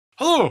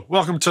Hello,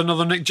 welcome to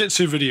another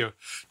Nickjitsu video.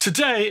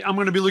 Today I'm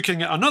going to be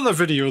looking at another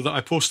video that I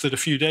posted a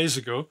few days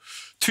ago,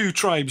 Two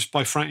Tribes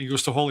by Frankie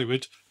Goes To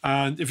Hollywood,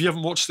 and if you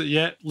haven't watched it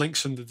yet,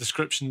 links in the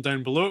description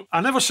down below.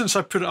 And ever since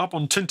I put it up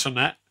on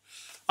Tinternet,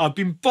 I've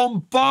been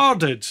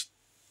bombarded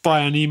by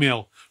an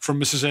email from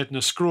Mrs.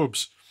 Edna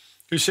Scrobes,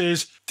 who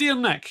says, "Dear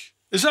Nick,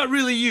 is that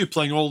really you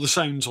playing all the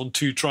sounds on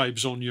Two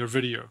Tribes on your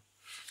video?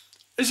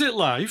 Is it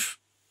live?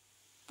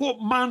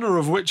 What manner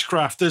of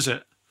witchcraft is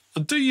it?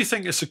 And do you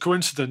think it's a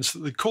coincidence that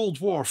the Cold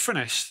War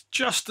finished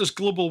just as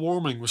global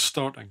warming was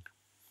starting?"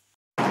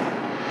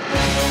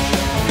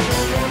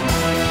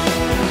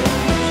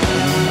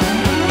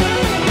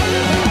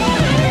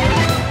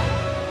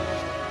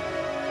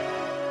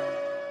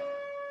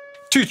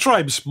 Two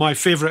Tribes, my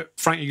favourite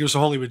Frankie Goes To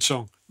Hollywood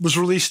song, was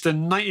released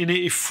in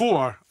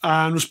 1984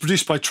 and was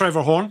produced by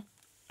Trevor Horn.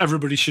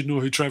 Everybody should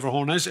know who Trevor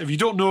Horn is. If you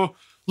don't know,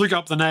 look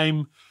up the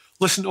name,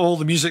 listen to all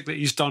the music that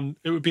he's done.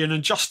 It would be an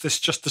injustice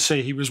just to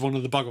say he was one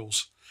of the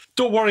Buggles.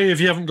 Don't worry if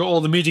you haven't got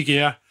all the MIDI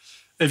gear.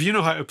 If you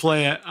know how to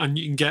play it and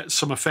you can get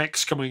some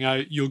effects coming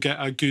out, you'll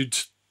get a good,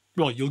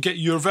 well, you'll get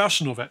your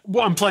version of it.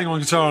 What I'm playing on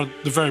guitar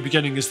at the very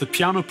beginning is the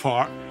piano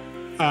part,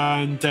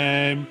 and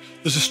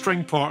there's a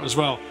string part as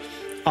well.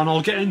 And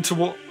I'll get into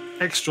what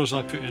extras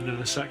I put in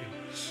a second.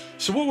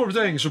 So what we're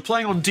doing is we're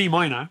playing on D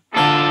minor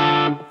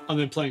and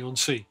then playing on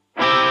C.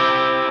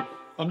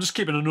 I'm just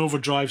keeping an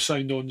overdrive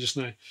sound on just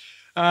now.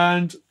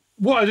 And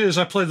what I do is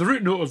I play the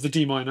root note of the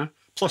D minor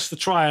plus the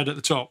triad at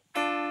the top.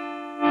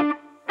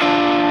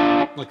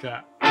 Like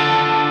that.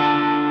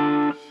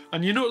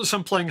 And you notice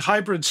I'm playing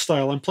hybrid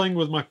style. I'm playing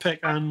with my pick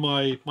and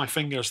my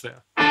fingers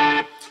there.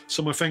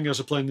 So my fingers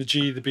are playing the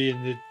G, the B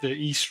and the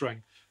E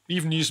string.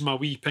 Even using my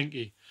wee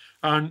pinky.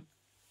 And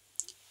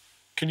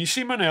can you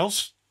see my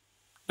nails?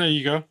 There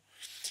you go.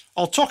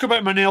 I'll talk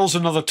about my nails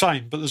another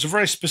time, but there's a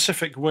very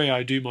specific way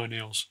I do my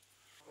nails.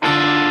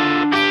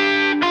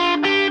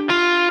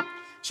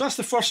 So that's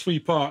the first wee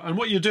part, and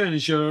what you're doing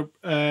is you're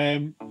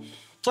playing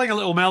a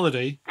little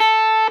melody.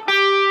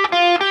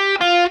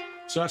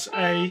 So that's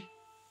A,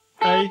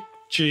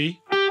 G,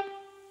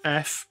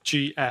 F,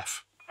 G,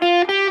 F.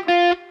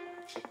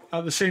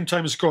 At the same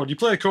time as the chord. You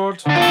play a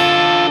chord,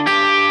 and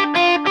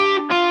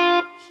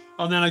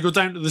then I go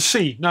down to the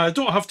C. Now I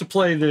don't have to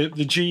play the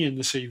G and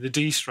the C, the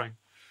D string.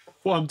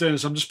 What I'm doing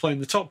is I'm just playing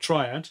the top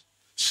triad,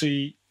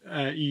 C,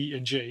 E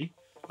and G,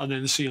 and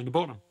then the C on the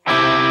bottom.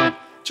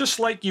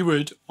 Just like you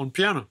would on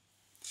piano.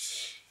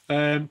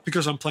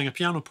 Because I'm playing a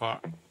piano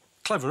part.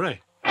 Clever, eh?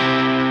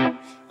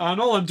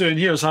 And all I'm doing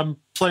here is I'm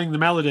playing the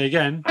melody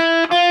again.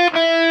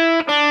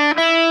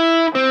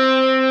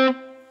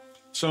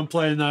 So I'm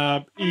playing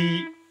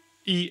E,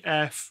 E,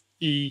 F,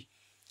 E,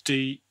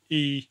 D,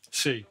 E,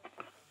 C.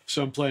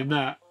 So I'm playing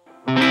that.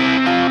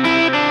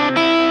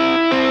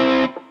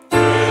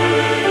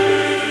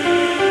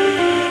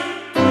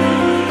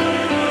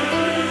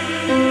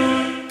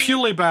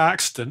 Purely by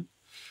accident,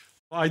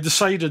 I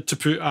decided to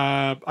put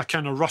a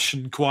kind of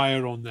Russian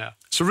choir on there.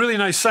 It's a really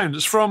nice sound.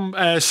 It's from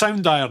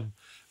Soundiron,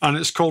 and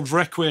it's called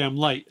Requiem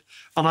Light.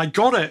 And I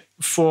got it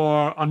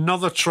for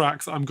another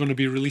track that I'm going to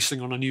be releasing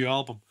on a new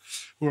album,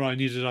 where I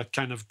needed a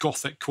kind of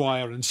gothic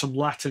choir and some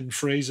Latin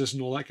phrases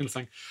and all that kind of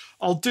thing.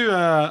 I'll do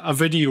a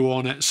video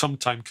on it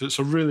sometime because it's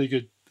a really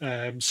good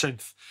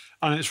synth,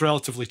 and it's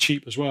relatively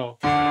cheap as well.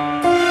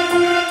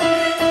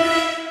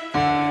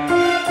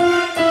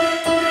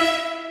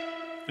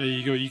 There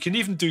you go. You can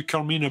even do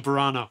Carmina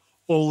Burana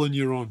all on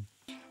your own.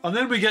 And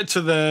then we get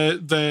to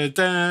the da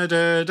da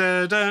da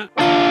da.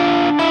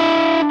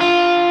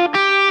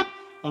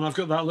 And I've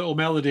got that little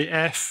melody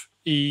F,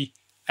 E,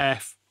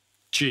 F,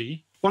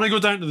 G. When I go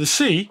down to the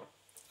C,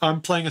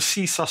 I'm playing a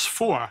C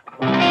sus4.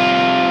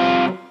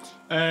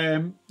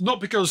 Not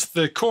because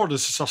the chord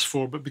is a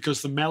sus4, but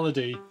because the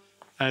melody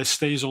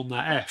stays on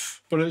that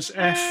F. But it's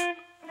F,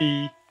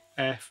 E,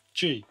 F,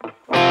 G.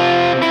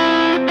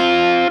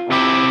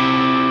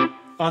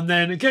 And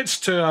then it gets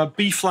to a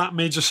B flat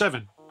major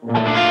 7.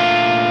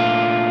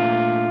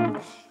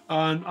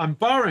 And I'm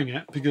barring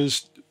it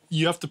because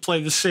you have to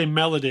play the same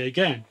melody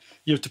again.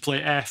 You have to play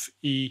F,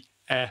 E,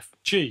 F,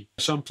 G.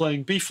 So I'm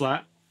playing B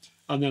flat,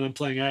 and then I'm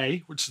playing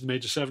A, which is the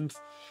major 7th,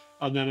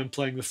 and then I'm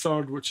playing the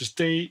 3rd, which is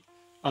D,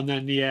 and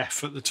then the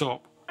F at the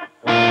top.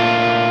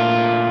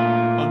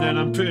 And then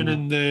I'm putting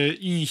in the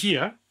E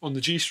here on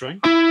the G string,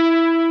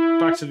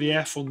 back to the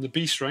F on the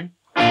B string,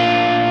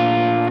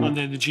 and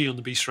then the G on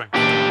the B string.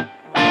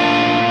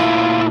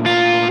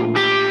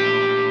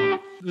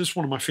 This is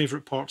one of my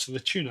favourite parts of the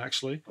tune,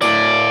 actually.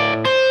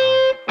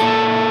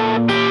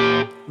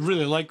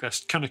 Really like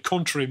this kind of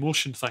contrary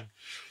motion thing.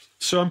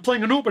 So I'm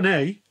playing an open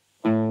A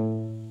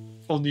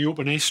on the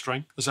open A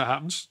string, as it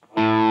happens.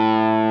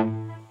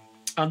 And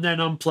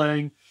then I'm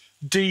playing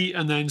D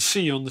and then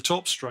C on the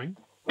top string.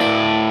 Then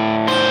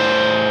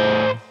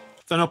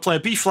I'll play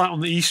a B flat on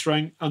the E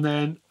string, and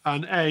then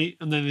an A,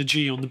 and then a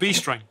G on the B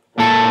string.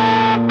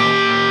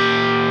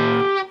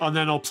 And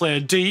then I'll play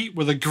a D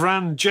with a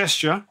grand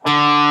gesture.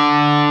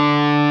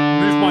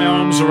 Move my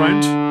arms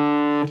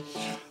around.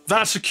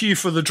 That's a cue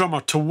for the drummer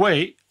to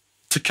wait,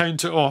 to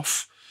count it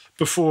off,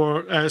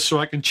 before so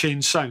I can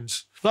change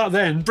sounds. That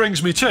then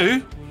brings me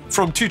to,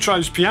 from Two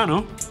Tribes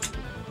piano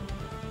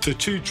to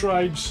Two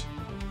Tribes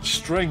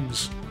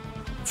strings.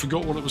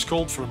 Forgot what it was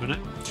called for a minute.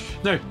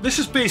 Now, this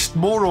is based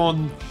more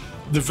on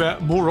the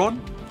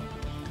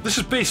This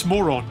is based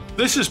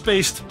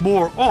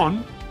more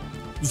on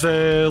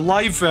the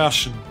live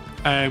version,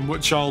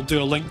 which I'll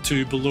do a link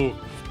to below.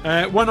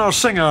 When our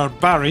singer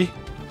Barry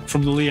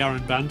from the Lee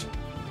Aaron band,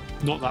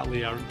 not that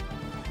Lee Aaron,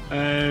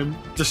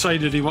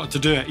 decided he wanted to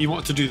do it, he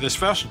wanted to do this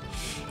version,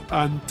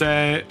 and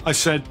I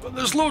said, but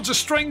there's loads of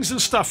strings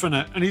and stuff in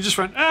it, and he just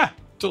went,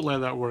 don't let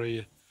that worry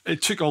you.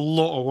 It took a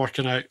lot of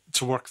working out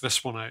to work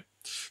this one out.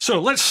 So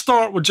let's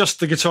start with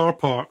just the guitar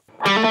part.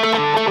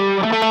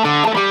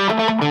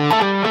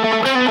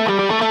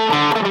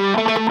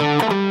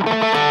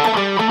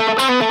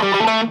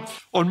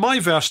 On my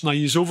version, I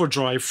use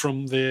overdrive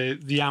from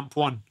the amp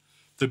 1,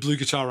 the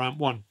Bluguitar amp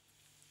 1.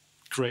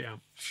 Great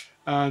amp.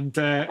 And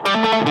I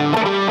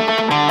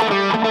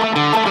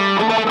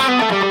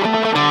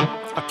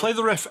play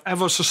the riff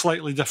ever so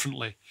slightly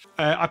differently.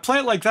 I play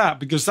it like that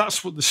because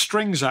that's what the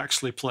strings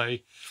actually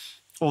play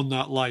on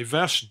that live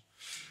version.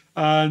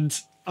 And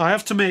I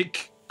have to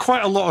make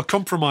quite a lot of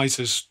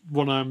compromises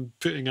when I'm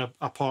putting a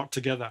part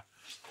together,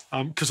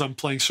 because I'm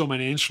playing so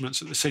many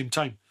instruments at the same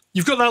time.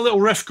 You've got that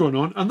little riff going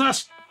on, and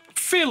that's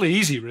fairly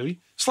easy, really.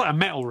 It's like a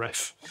metal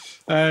riff.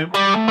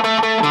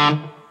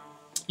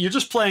 You're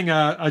just playing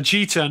a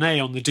G to an A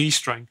on the D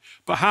string,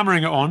 but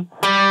hammering it on,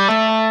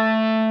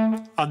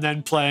 and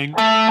then playing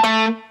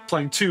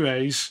two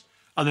A's,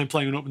 and then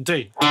playing an open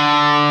D.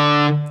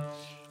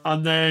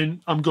 And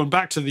then I'm going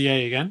back to the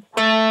A again,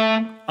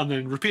 and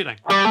then repeating.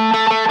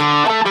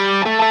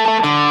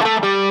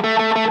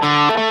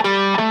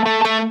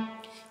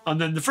 And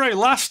then the very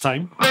last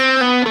time,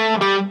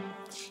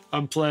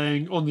 I'm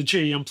playing on the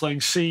G, I'm playing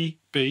C,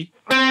 B,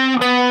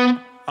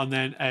 and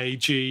then A,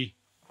 G,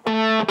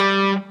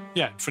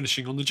 yeah,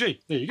 finishing on the G.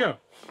 There you go.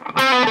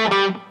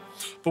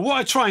 But what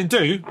I try and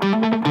do,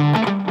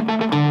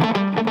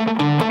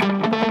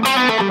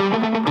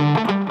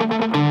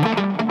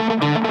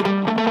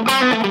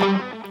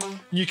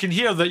 you can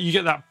hear that you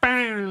get that,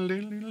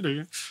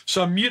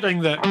 so I'm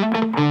muting that,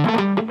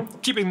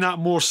 keeping that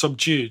more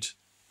subdued,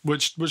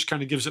 which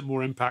kind of gives it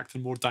more impact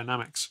and more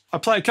dynamics. I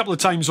play a couple of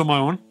times on my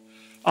own,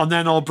 and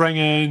then I'll bring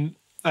in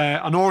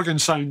an organ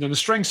sound and a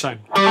string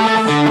sound.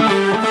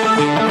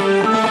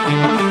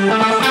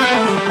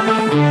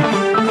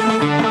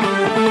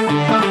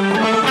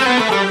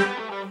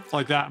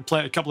 Like that, and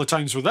play it a couple of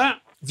times with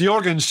that. The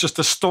organ's just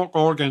a stock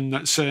organ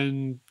that's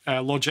in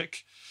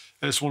Logic.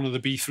 It's one of the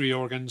B3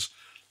 organs.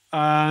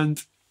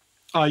 And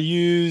I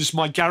use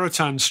my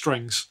garritan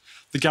strings,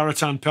 the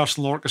Garritan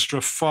Personal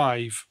Orchestra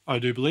 5, I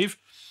do believe.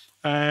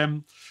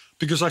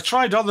 Because I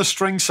tried other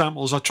string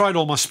samples, I tried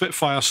all my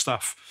Spitfire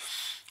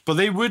stuff, but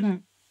they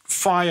wouldn't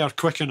fire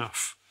quick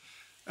enough,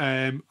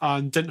 and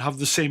didn't have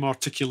the same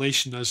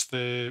articulation as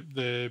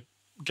the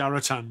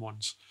Garritan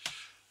ones.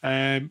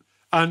 And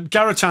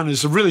Garritan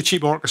is a really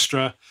cheap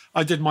orchestra.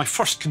 I did my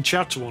first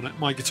concerto on it,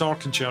 my guitar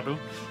concerto,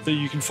 that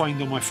you can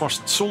find on my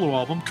first solo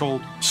album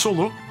called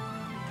Solo,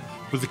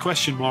 with the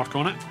question mark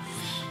on it.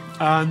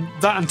 And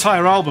that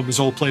entire album is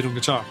all played on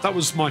guitar. That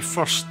was my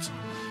first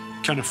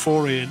kind of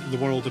foray into the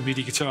world of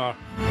MIDI guitar.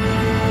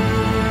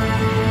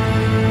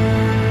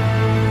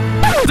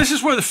 This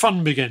is where the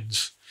fun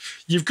begins.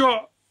 You've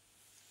got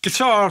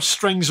guitar,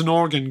 strings and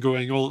organ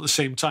going all at the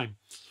same time.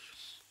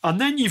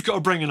 And then you've got to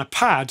bring in a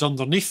pad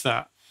underneath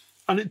that.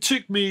 And it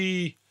took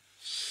me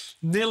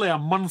nearly a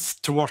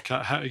month to work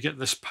out how to get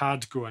this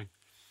pad going.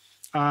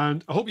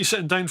 And I hope you're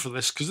sitting down for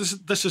this,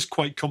 because this is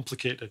quite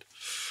complicated.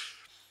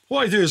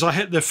 What I do is I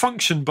hit the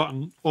function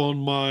button on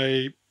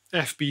my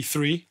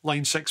FB3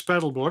 line 6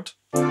 pedal board.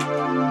 No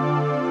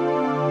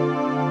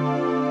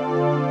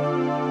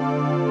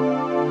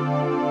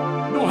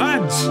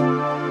hands.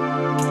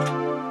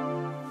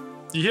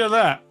 You hear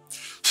that?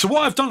 So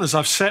what I've done is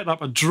I've set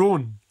up a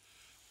drone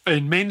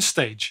in main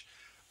stage,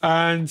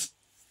 and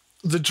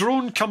the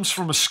drone comes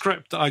from a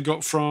script that I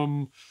got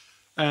from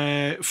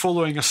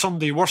following a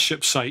Sunday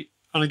worship site.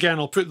 And again,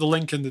 I'll put the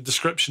link in the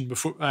description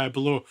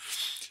below.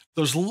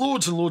 There's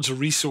loads and loads of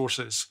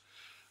resources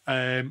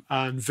and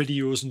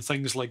videos and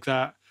things like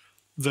that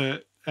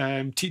that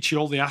teach you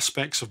all the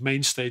aspects of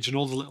main stage and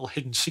all the little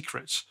hidden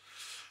secrets.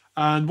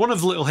 And one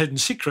of the little hidden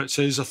secrets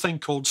is a thing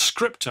called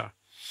scripter.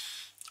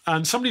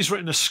 And somebody's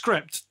written a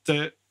script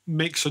that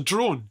makes a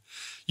drone.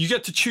 You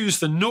get to choose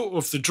the note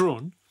of the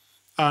drone.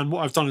 And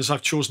what I've done is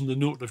I've chosen the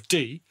note of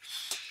D.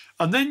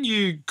 And then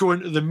you go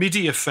into the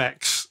MIDI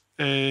effects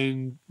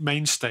in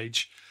main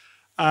stage,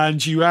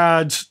 and you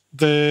add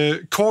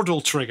the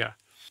chordal trigger.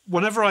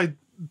 Whenever I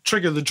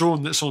trigger the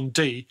drone that's on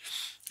D,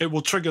 it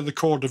will trigger the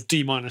chord of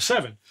D minor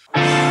 7.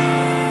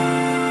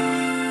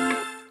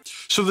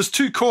 So there's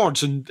two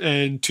chords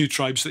in Two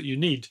Tribes that you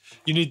need.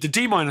 You need the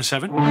D minor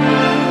 7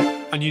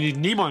 and you need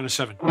an E minor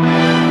 7.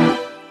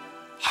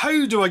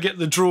 How do I get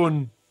the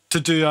drone to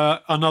do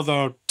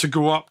to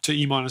go up to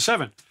E minor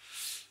 7?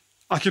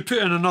 I could put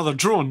in another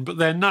drone, but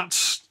then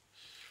that's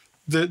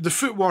the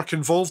footwork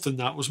involved in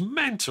that was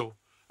mental.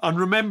 And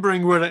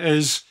remembering where it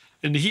is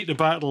in the heat of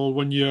battle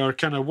when you're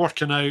kind of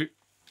working out,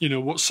 you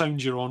know, what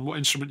sound you're on, what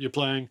instrument you're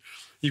playing.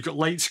 You've got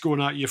lights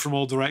going at you from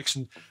all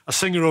directions, a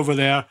singer over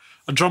there,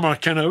 a drummer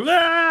kind of,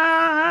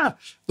 ah!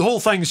 The whole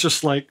thing's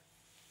just like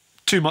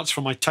too much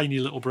for my tiny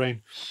little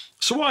brain.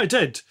 So what I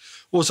did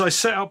was I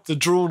set up the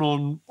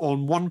drone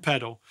on one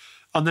pedal,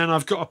 and then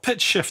I've got a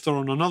pitch shifter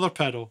on another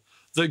pedal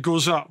that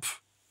goes up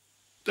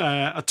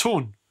a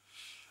tone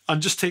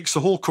and just takes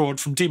the whole chord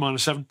from D minor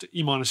 7 to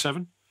E minor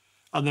 7.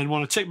 And then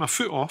when I take my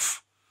foot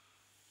off,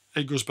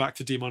 it goes back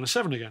to D minor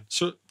 7 again.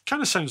 So it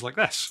kind of sounds like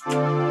this.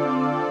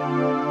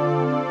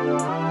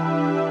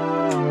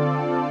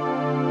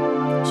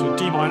 So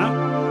D minor,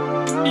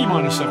 E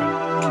minor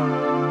 7.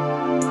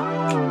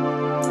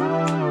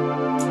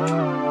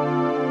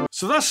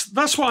 So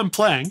that's what I'm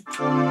playing,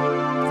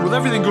 with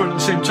everything going at the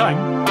same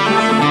time.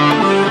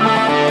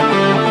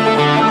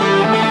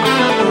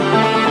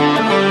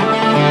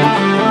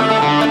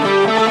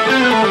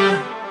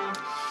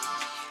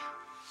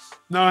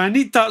 Now I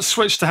need that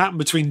switch to happen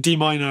between D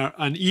minor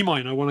and E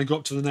minor when I go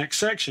up to the next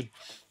section.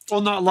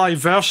 On that live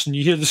version,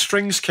 you hear the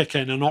strings kick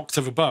in an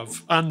octave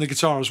above, and the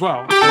guitar as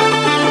well.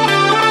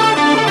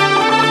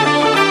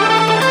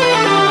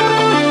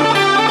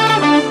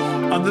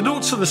 And the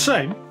notes are the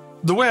same.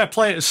 The way I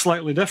play it is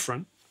slightly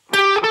different.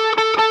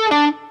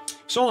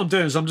 So all I'm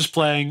doing is I'm just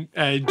playing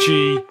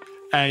G,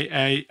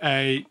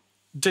 A,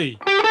 D.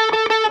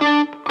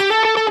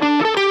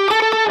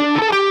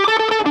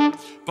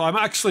 But I'm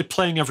actually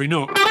playing every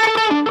note.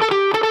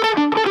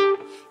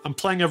 I'm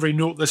playing every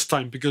note this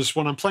time because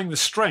when I'm playing the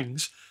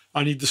strings,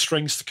 I need the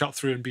strings to cut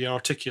through and be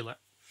articulate.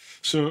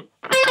 So,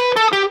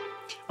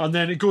 and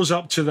then it goes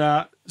up to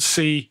that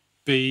C,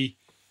 B,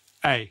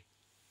 A,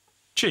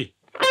 G.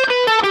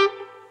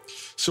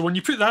 So when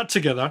you put that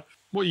together,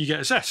 what you get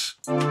is this.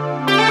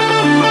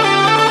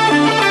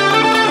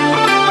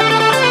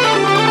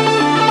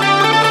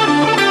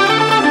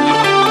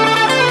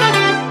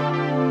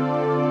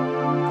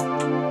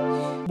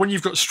 When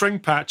you've got string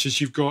patches,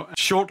 you've got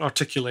short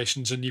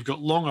articulations and you've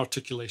got long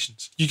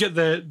articulations. You get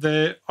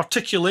the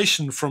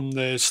articulation from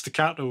the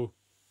staccato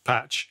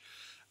patch,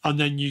 and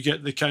then you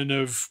get the kind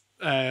of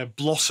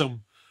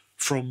blossom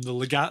from the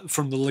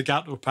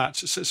legato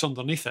patch that sits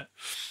underneath it.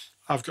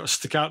 I've got a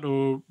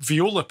staccato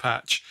viola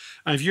patch,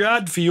 and if you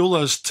add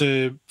violas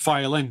to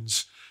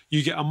violins,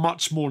 you get a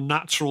much more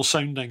natural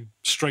sounding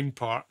string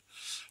part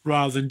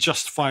rather than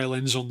just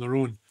violins on their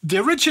own. The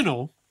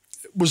original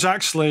was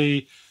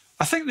actually,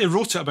 I think they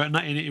wrote it about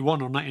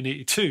 1981 or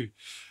 1982,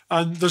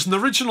 and there's an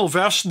original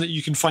version that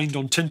you can find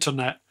on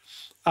Tinternet,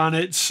 and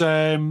it's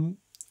from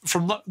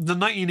the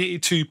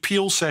 1982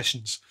 Peel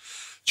sessions.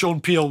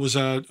 John Peel was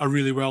a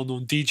really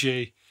well-known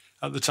DJ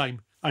at the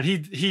time, and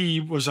he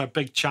was a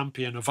big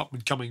champion of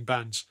up-and-coming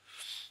bands,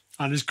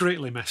 and is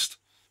greatly missed.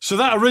 So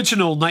that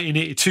original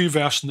 1982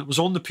 version that was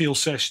on the Peel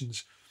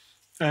sessions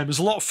is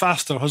a lot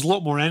faster, has a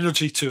lot more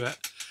energy to it,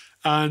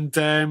 and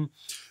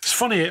it's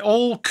funny, it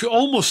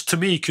almost to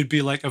me could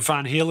be like a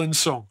Van Halen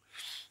song.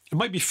 It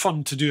might be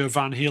fun to do a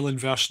Van Halen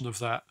version of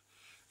that,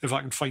 if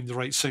I can find the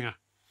right singer.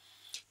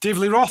 Dave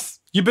Lee Roth,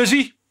 you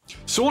busy?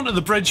 So on to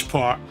the bridge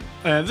part.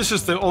 This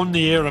is the On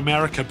the Air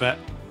America bit,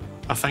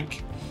 I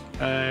think.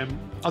 I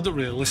don't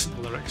really listen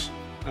to lyrics.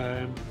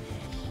 They're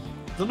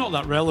not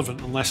that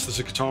relevant unless there's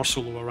a guitar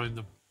solo around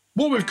them.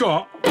 What we've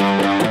got...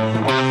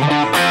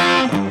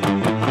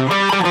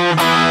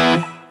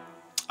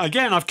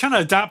 Again, I've kind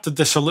of adapted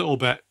this a little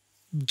bit,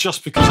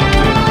 just because I'm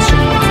doing it so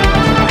many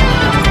things.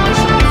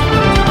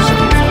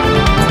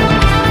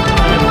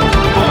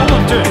 But all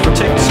I'm doing, if I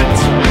take the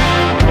synths,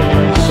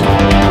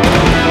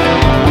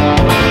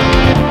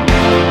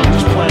 is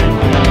just playing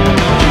E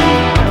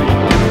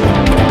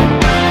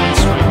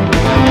string,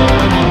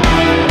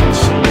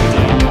 C, D,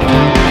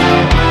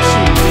 C,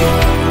 D.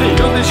 There you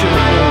go, there's your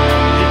little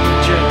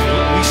hidden gem, your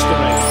little Easter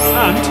egg.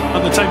 And,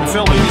 at the time of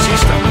filming, it's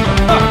Easter.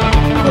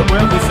 What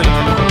were they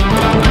thinking?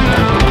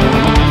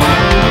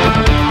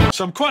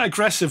 So I'm quite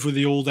aggressive with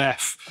the old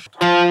F,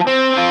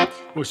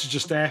 which is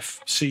just F,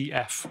 C,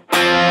 F,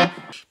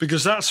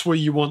 because that's where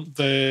you want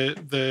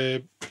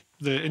the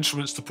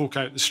instruments to poke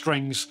out, the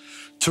strings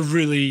to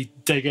really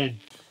dig in,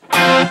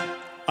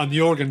 and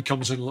the organ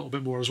comes in a little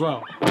bit more as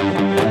well.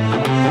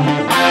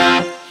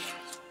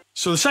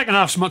 So the second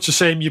half's much the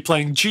same. You're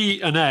playing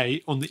G and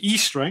A on the E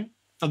string,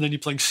 and then you're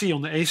playing C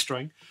on the A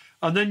string,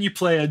 and then you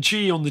play a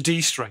G on the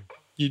D string.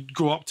 You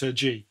go up to a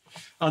G,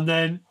 and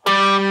then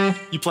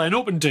you play an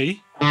open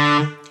D.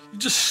 You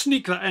just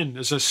sneak that in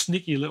as a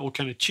sneaky little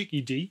kind of cheeky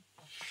D,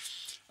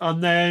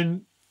 and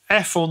then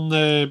F on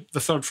the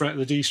third fret of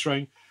the D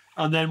string,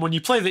 and then when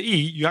you play the E,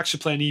 you actually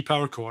play an E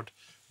power chord,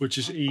 which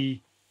is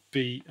E,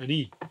 B, and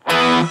E.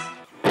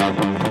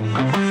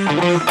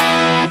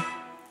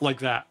 Like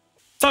that.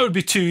 That would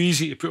be too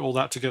easy to put all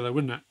that together,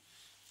 wouldn't it?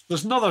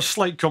 There's another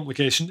slight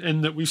complication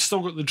in that we've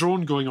still got the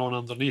drone going on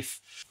underneath.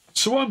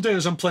 So what I'm doing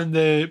is I'm playing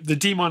the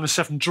D minor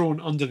 7 drone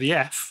under the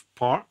F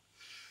part,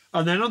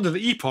 and then under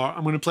the E part,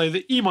 I'm going to play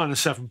the E minor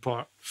 7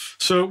 part.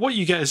 So what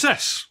you get is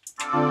this.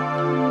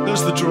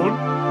 There's the drone.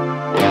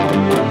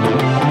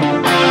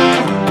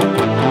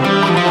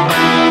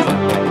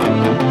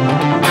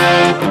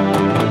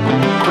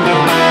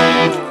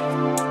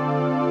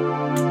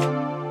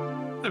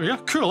 There we go.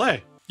 Cool, eh?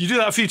 You do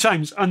that a few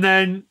times, and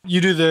then you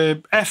do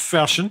the F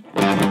version.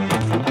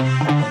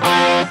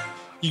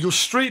 You go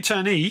straight to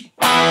an E,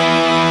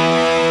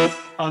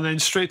 and then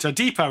straight to a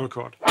D power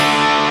chord,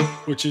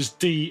 which is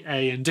D,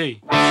 A, and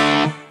D.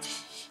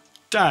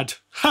 Dad.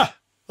 Ha!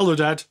 Hello,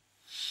 Dad.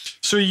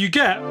 So you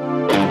get...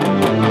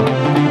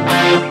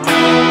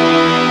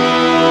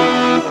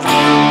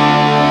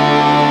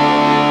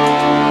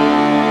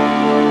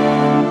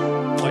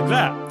 like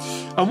that.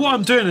 And what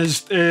I'm doing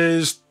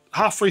is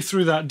halfway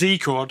through that D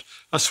chord,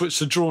 I switch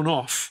the drone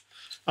off,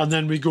 and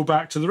then we go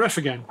back to the riff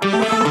again.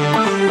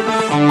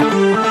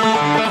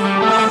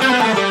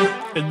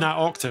 In that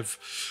octave.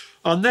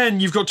 And then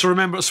you've got to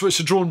remember to switch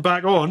the drone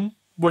back on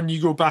when you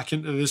go back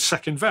into the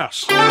second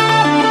verse. There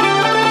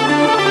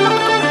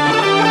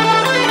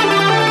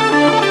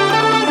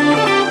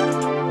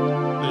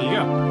you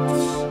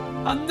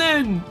go. And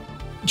then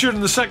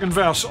during the second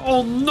verse,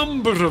 all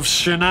number of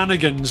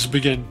shenanigans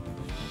begin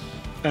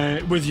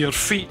with your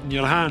feet and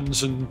your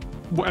hands and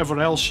whatever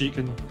else you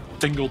can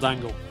dingle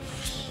dangle.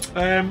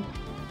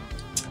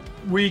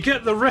 We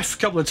get the riff a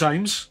couple of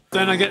times,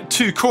 then I get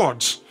two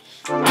chords.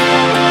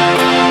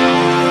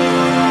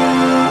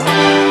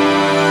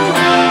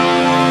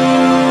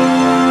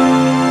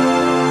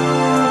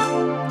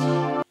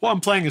 What I'm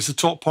playing is the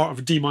top part of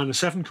a D minor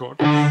 7 chord.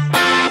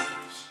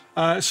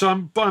 So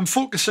I'm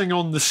focusing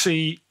on the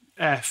C,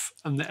 F,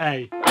 and the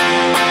A,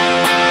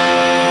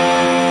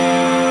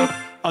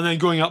 and then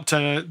going up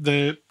to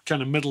the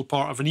kind of middle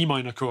part of an E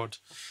minor chord,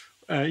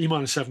 E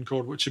minor 7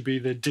 chord, which would be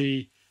the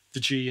D, the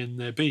G, and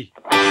the B,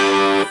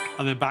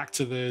 and then back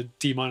to the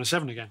D minor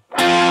 7 again.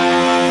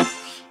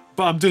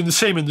 But I'm doing the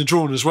same in the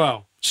drone as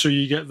well, so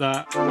you get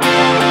that.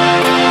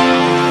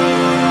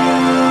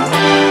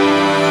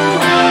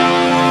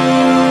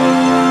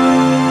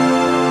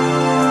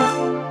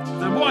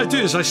 Then what I do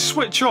is I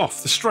switch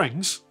off the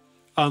strings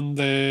and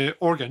the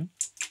organ,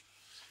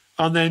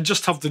 and then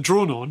just have the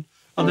drone on,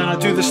 and then I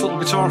do this little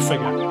guitar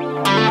figure.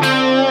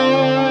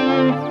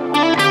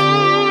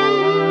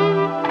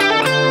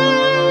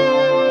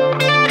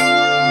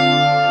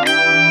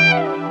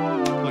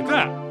 Like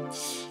that.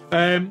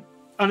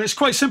 And it's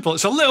quite simple.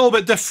 It's a little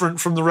bit different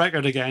from the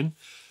record again,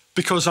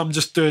 because I'm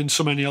just doing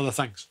so many other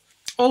things.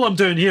 All I'm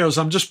doing here is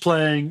I'm just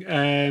playing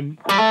a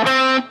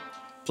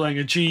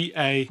G,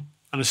 A,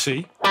 and a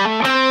C.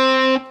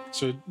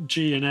 So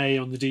G and A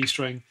on the D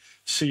string,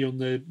 C on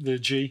the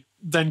G.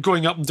 Then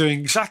going up and doing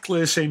exactly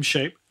the same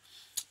shape,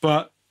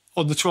 but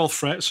on the 12th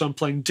fret. So I'm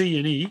playing D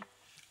and E,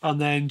 and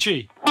then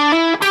G.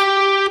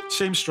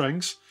 Same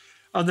strings.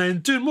 And then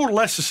doing more or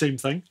less the same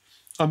thing.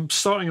 I'm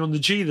starting on the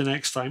G the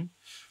next time,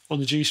 on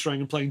the G string,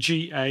 and playing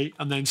G, A,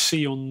 and then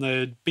C on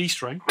the B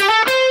string.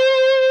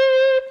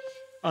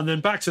 And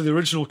then back to the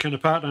original kind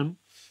of pattern,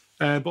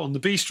 but on the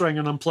B string,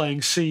 and I'm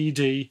playing C,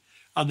 D,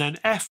 and then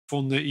F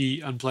on the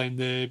E, and playing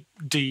the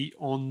D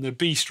on the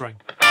B string.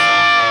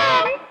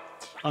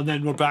 And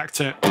then we're back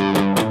to...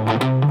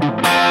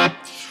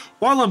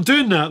 While I'm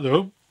doing that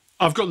though,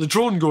 I've got the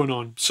drone going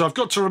on. So I've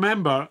got to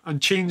remember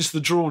and change the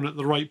drone at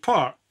the right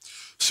part.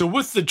 So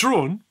with the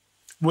drone,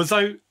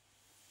 without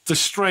the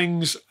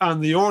strings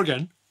and the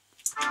organ,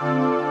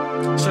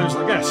 it sounds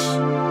like this.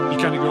 You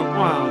kind of go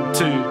 1,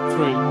 2, 3,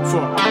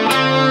 4.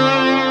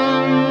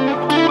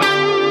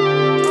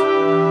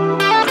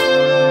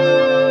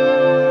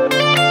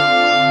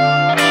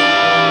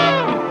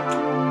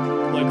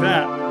 Like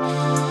that.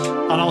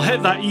 And I'll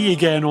hit that E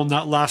again on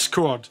that last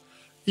chord.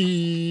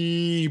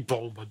 E,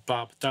 boom,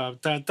 ba, da,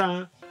 da,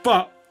 da.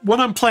 But when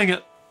I'm playing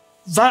it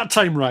that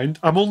time round,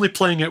 I'm only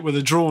playing it with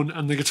the drone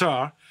and the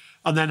guitar,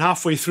 and then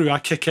halfway through I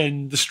kick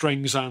in the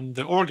strings and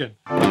the organ.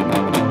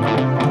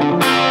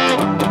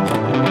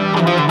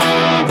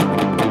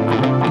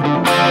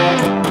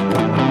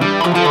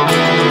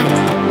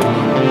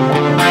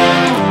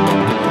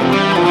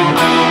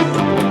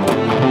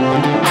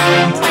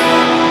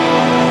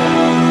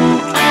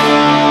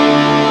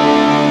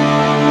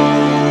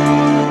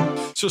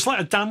 So it's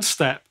like a dance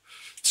step.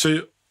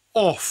 So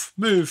off,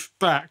 move,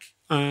 back,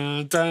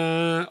 and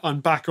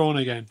back on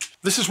again.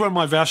 This is where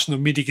my version of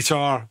MIDI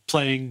guitar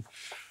playing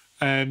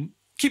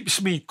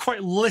keeps me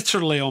quite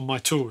literally on my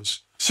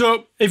toes.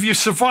 So if you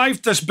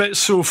survived this bit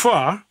so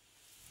far,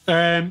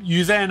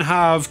 you then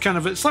have kind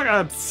of, it's like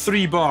a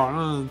 3-bar,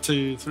 1,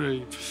 2,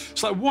 3.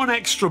 It's like one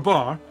extra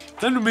bar.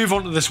 Then we move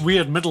on to this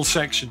weird middle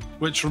section,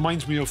 which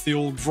reminds me of the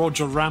old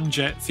Roger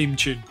Ramjet theme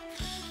tune.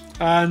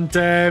 And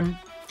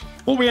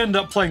what we end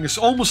up playing is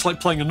almost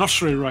like playing a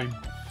nursery rhyme.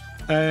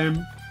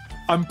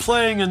 I'm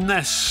playing in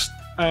this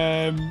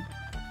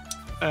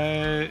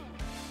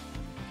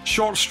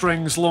short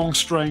strings, long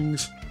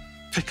strings,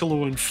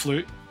 piccolo and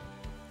flute,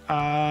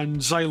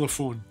 and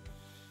xylophone,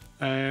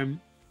 and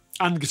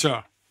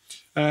guitar.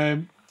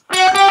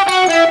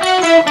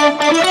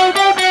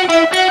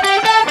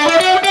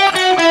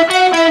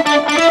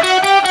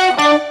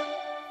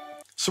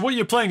 So what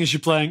you're playing is you're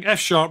playing F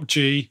sharp,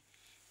 G,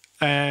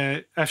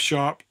 F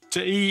sharp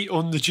to E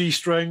on the G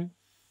string,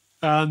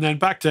 and then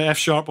back to F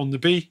sharp on the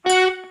B,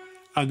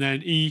 and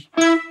then E,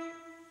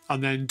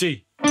 and then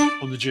D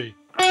on the G.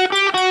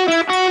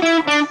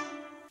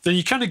 Then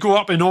you kind of go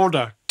up in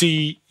order,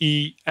 D,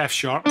 E, F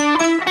sharp,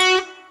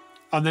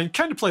 and then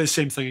kind of play the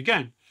same thing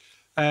again.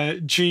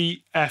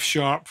 G, F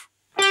sharp,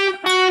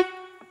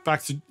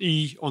 back to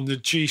E on the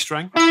G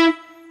string,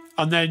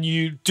 and then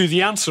you do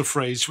the answer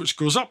phrase, which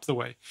goes up the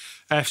way,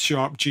 F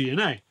sharp, G, and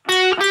A.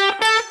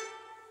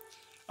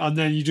 And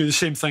then you do the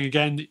same thing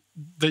again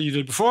that you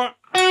did before,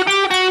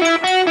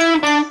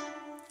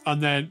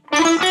 and then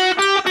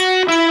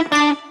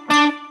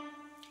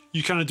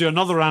you kind of do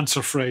another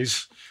answer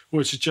phrase,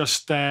 which is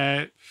just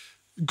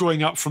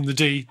going up from the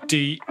D,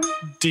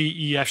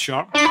 E, F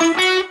sharp,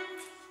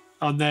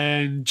 and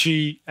then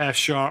G, F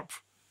sharp.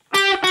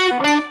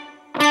 Oh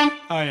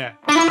yeah.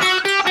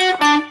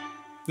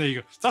 There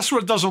you go. That's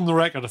what it does on the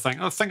record, I think.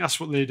 I think that's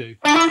what they do.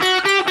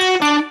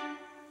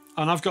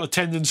 And I've got a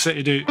tendency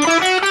to do,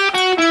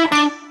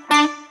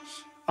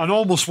 and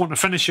almost want to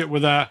finish it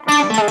with a,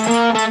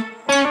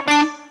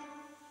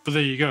 but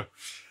there you go.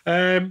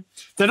 Then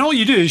all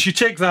you do is you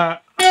take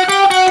that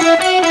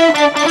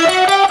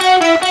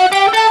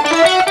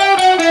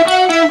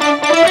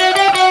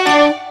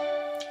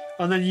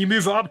and then you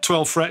move it up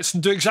 12 frets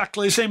and do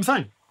exactly the same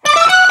thing.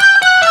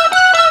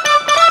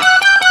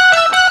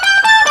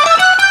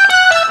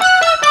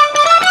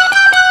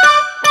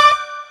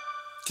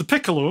 The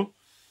piccolo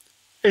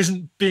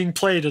isn't being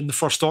played in the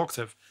first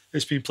octave,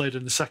 it's being played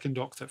in the second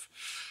octave.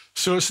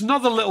 So it's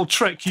another little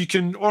trick. You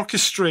can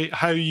orchestrate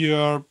how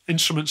your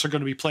instruments are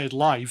going to be played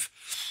live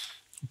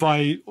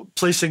by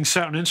placing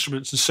certain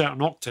instruments in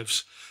certain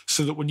octaves,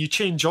 so that when you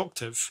change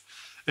octave,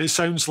 it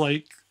sounds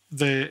like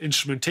the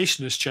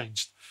instrumentation has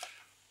changed,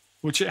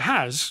 which it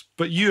has,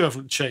 but you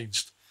haven't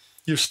changed.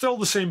 You're still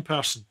the same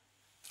person,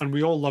 and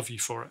we all love you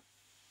for it.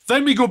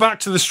 Then we go back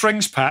to the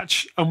strings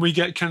patch, and we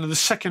get kind of the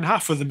second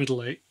half of the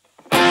middle eight.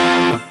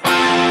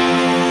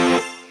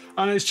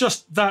 And it's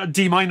just that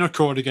D minor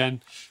chord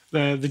again,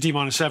 the D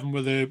minor 7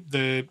 with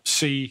the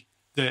C,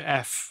 the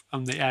F,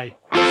 and the A.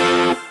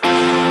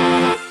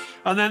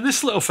 And then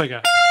this little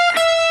figure.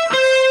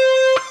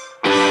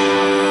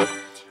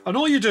 And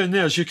all you're doing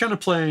there is you're kind of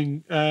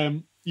playing,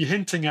 you're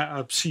hinting at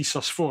a C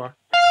sus4.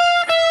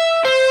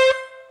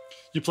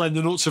 You're playing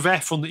the notes of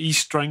F on the E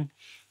string,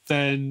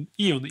 then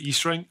E on the E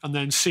string, and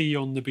then C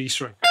on the B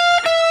string.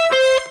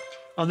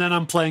 And then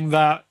I'm playing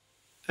that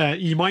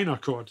E minor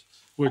chord,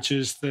 which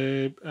is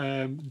the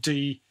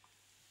D,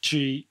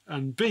 G,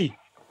 and B.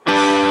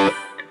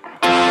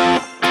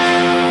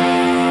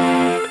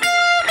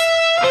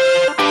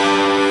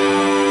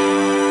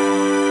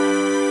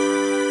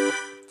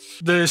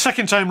 The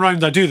second time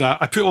round I do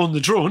that, I put on the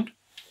drone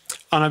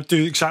and I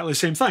do exactly the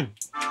same thing.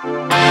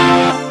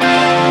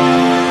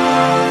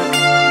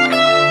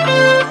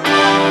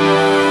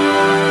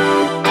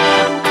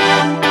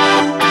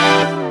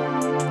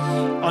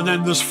 And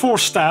then there's 4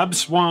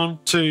 stabs, 1,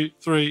 2,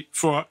 3,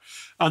 4,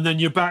 and then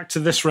you're back to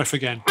this riff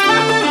again.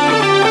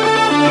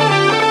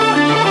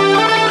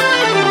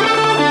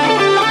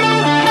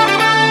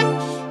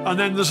 And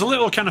then there's a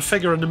little kind of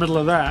figure in the middle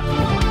of that.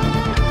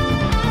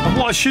 And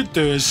what I should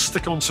do is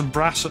stick on some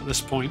brass at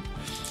this point,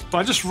 but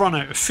I just run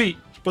out of feet.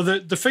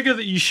 But the figure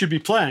that you should be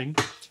playing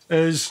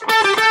is,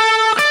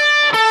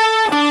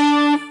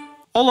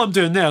 all I'm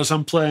doing there is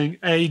I'm playing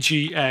A,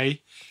 G,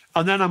 A,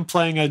 and then I'm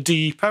playing a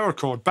D power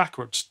chord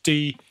backwards,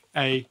 D,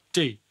 A,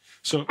 D.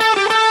 So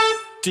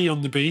D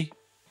on the B,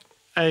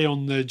 A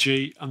on the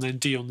G, and then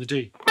D on the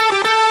D.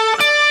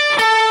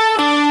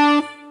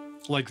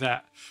 Like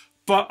that.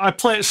 But I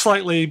play it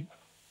slightly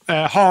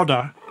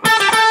harder.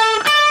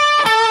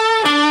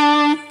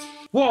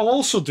 What I'll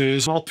also do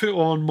is I'll put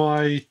on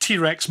my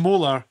T-Rex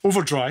Molar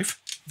overdrive.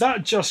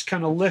 That just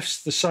kind of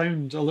lifts the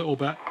sound a little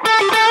bit.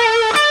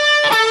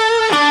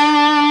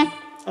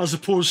 As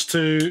opposed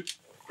to,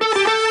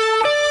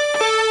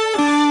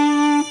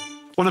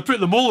 when I put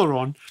the Molar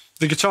on,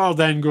 the guitar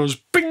then goes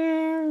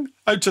bing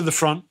out to the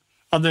front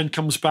and then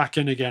comes back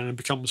in again and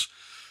becomes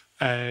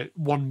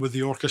one with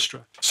the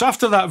orchestra. So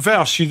after that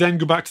verse, you then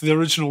go back to the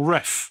original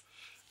riff,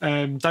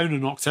 down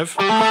an octave.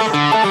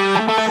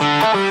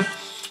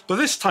 But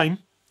this time,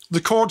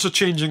 the chords are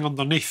changing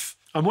underneath.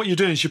 And what you're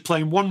doing is you're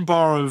playing 1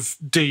 bar of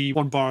D,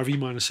 1 bar of E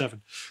minor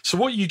 7. So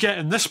what you get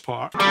in this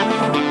part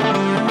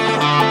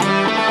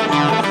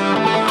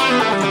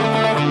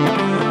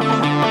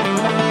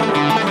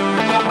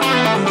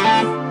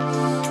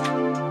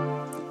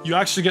you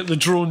actually get the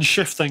drone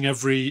shifting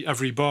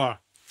every bar.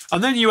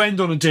 And then you end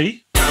on a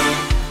D.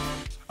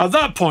 At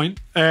that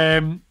point, I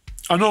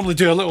normally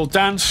do a little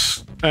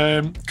dance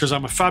because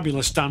I'm a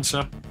fabulous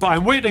dancer, but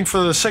I'm waiting for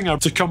the singer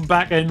to come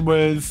back in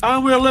with,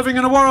 and we're living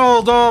in a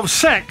world of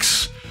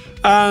sex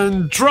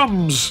and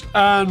drums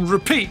and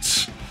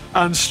repeats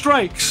and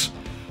strikes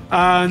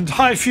and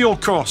high fuel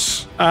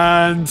costs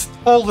and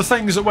all the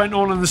things that went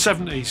on in the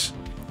 70s.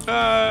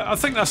 I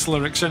think that's the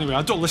lyrics anyway.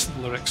 I don't listen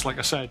to the lyrics, like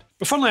I said.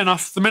 But funnily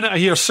enough, the minute I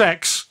hear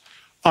sex,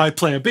 I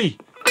play a B.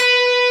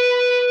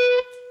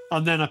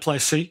 And then I play a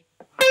C.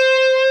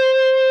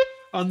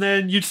 And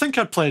then you'd think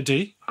I'd play a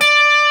D,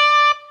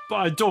 but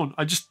I don't.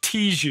 I just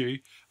tease you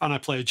and I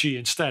play a G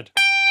instead.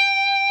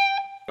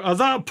 At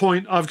that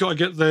point, I've got to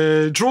get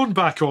the drone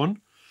back on,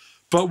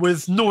 but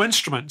with no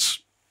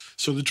instruments.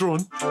 So the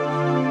drone. Back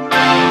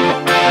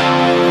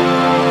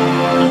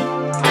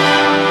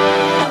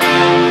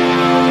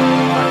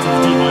to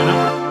the D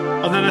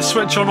minor. And then I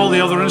switch on all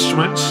the other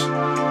instruments.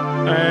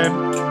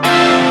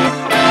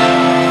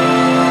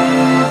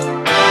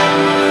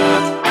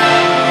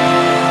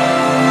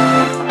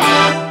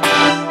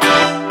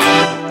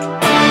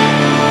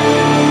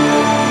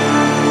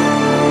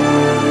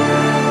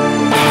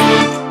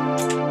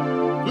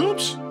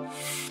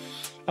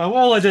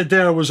 All I did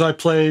there was I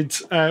played,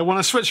 when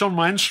I switch on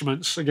my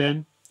instruments,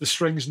 again, the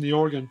strings and the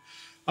organ,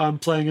 I'm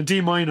playing a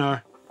D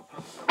minor,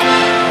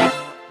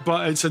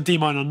 but it's a D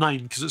minor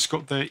 9 because it's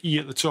got the E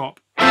at the top.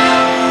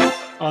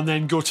 And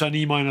then go to an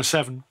E minor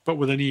 7, but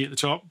with an E at the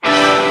top.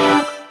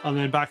 And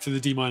then back to the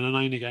D minor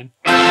 9 again.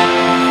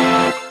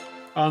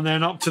 And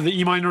then up to the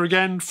E minor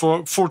again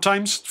for 4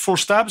 times, 4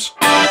 stabs.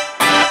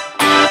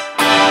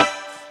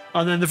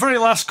 And then the very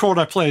last chord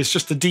I play is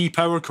just the D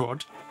power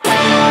chord.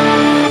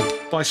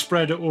 But I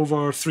spread it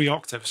over 3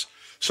 octaves.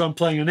 So I'm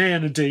playing an A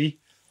and a D,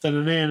 then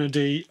an A and a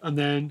D, and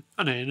then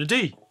an A and a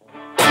D.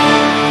 Like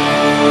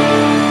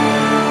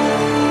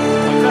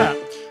that.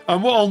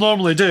 And what I'll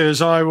normally do is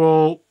I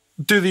will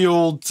do the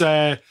old,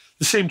 the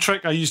same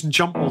trick I use in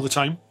Jump all the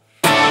time.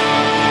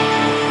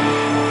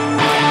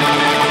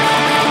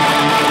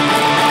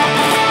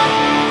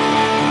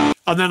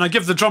 And then I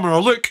give the drummer a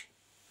look,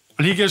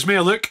 and he gives me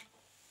a look,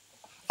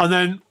 and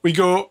then we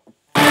go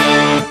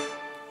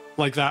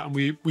like that, and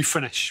we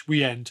finish,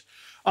 we end.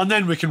 And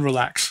then we can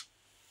relax,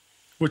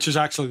 which is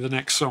actually the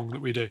next song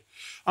that we do.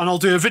 And I'll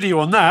do a video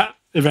on that,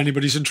 if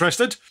anybody's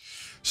interested.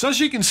 So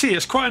as you can see,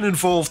 it's quite an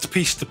involved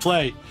piece to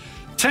play.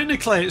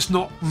 Technically, it's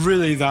not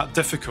really that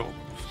difficult,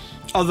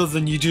 other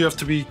than you do have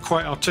to be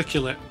quite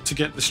articulate to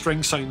get the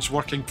string sounds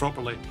working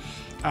properly.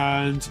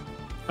 And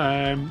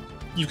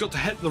you've got to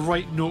hit the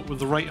right note with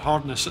the right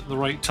hardness at the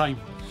right time.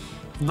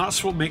 And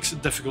that's what makes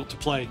it difficult to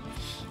play.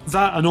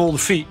 That and all the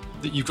feet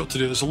that you've got to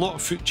do. There's a lot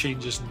of foot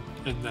changes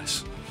in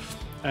this.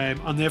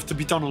 And they have to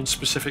be done on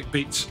specific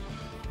beats.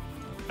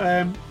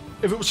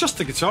 If it was just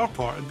the guitar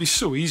part, it'd be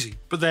so easy.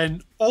 But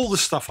then all the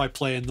stuff I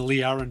play in the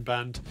Lee Aaron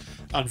band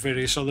and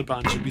various other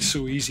bands would be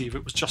so easy if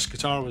it was just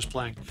guitar I was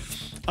playing.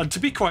 And to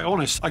be quite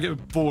honest, I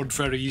get bored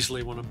very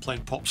easily when I'm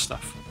playing pop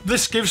stuff.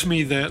 This gives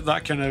me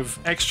that kind of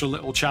extra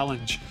little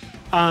challenge.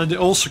 And it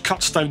also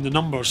cuts down the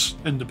numbers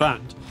in the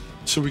band,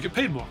 so we get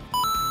paid more.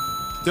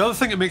 The other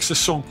thing that makes this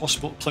song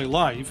possible to play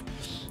live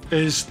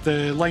is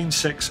the Line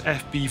 6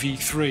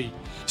 FBV3.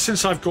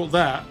 Since I've got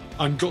that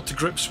and got to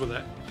grips with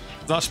it,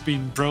 that's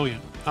been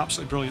brilliant,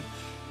 absolutely brilliant.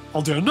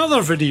 I'll do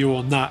another video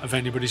on that if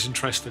anybody's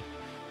interested,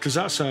 because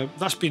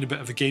that's been a bit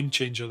of a game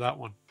changer, that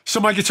one. So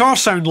my guitar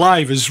sound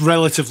live is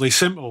relatively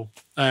simple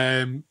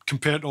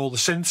compared to all the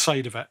synth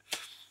side of it.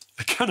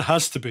 It kind of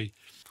has to be.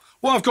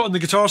 What I've got in the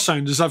guitar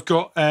sound is I've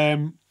got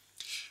a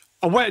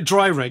wet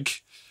dry rig,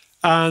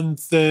 and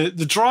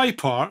the dry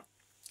part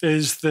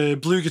is the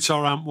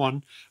Bluguitar amp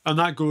 1, and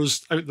that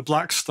goes out the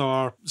Black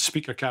Star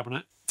speaker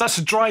cabinet. That's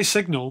a dry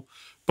signal,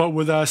 but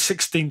with a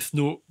 16th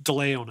note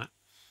delay on it,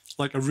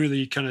 like a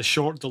really kind of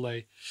short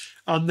delay.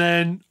 And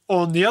then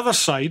on the other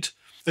side,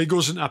 it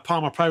goes into a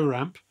Palmer Power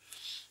amp,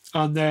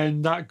 and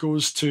then that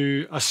goes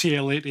to a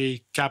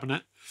CL80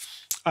 cabinet,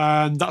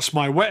 and that's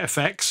my wet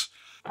effects.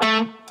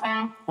 1,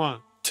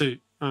 2,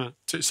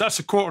 2. So that's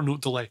a quarter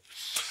note delay.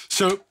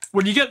 So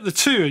when you get the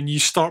 2 and you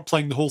start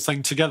playing the whole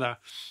thing together,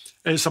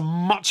 it's a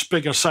much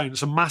bigger sound.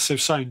 It's a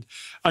massive sound,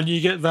 and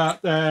you get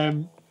that.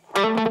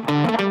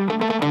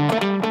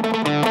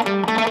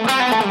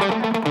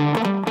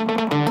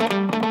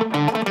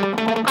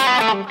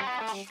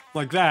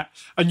 Like that,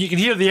 and you can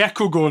hear the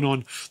echo going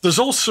on. There's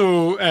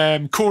also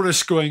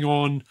chorus going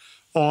on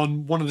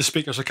one of the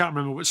speakers. I can't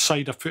remember which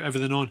side I've put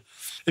everything on.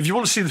 If you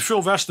want to see the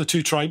full version of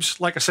Two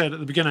Tribes, like I said at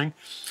the beginning,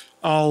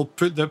 I'll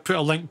put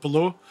a link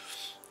below.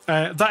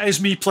 That is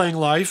me playing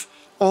live.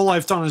 All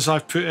I've done is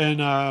I've put in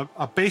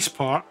a bass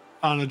part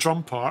and a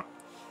drum part,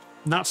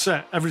 and that's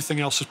it. Everything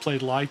else is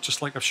played live,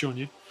 just like I've shown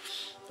you.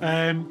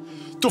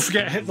 Don't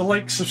forget to hit the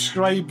like,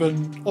 subscribe,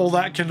 and all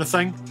that kind of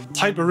thing.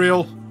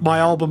 Hyperreal, my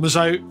album is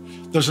out.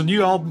 There's a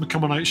new album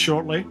coming out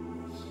shortly.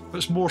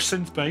 It's more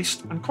synth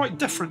based and quite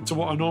different to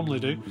what I normally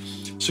do.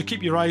 So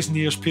keep your eyes and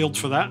ears peeled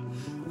for that.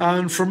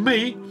 And from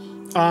me,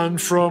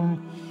 and from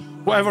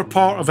whatever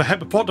part of a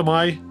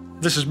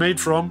hippopotami this is made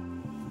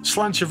from,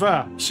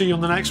 Slanchava. See you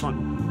on the next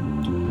one.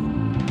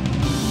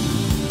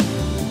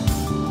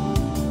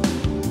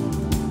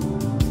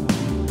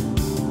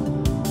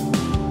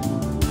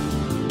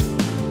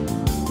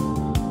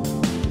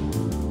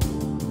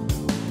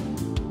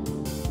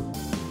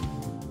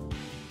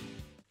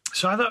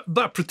 So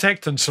that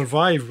Protect and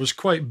Survive was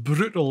quite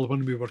brutal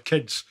when we were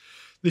kids.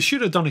 They should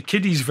have done a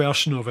kiddies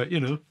version of it, you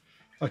know,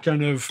 a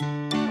kind of...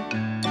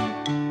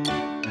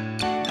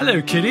 Hello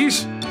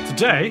kiddies!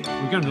 Today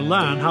we're going to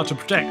learn how to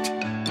protect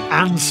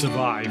and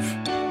survive.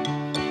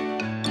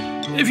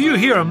 If you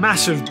hear a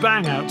massive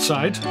bang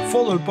outside,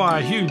 followed by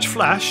a huge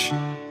flash,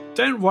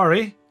 don't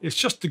worry, it's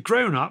just the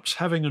grown-ups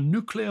having a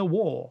nuclear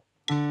war.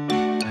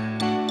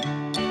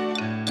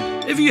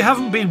 If you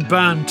haven't been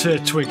burned to a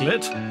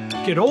twiglet,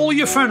 get all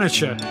your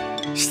furniture,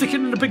 stick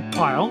it in a big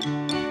pile,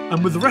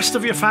 and with the rest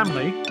of your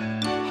family,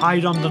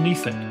 hide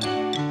underneath it.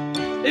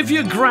 If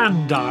your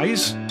gran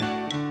dies,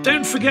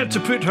 don't forget to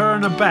put her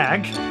in a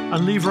bag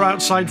and leave her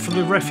outside for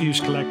the refuse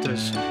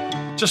collectors.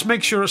 Just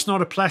make sure it's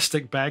not a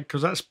plastic bag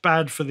because that's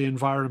bad for the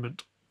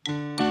environment.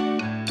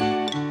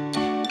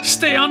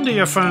 Stay under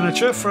your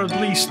furniture for at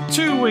least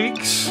 2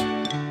 weeks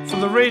for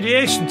the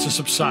radiation to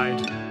subside.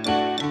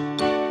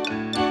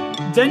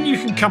 Then you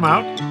can come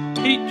out,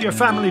 eat your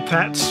family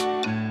pets,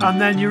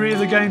 and then you're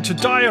either going to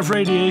die of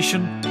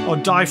radiation or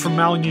die from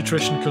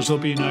malnutrition because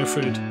there'll be no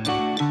food.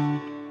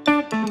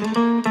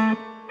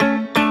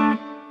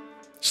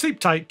 Sleep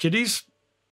tight, kiddies.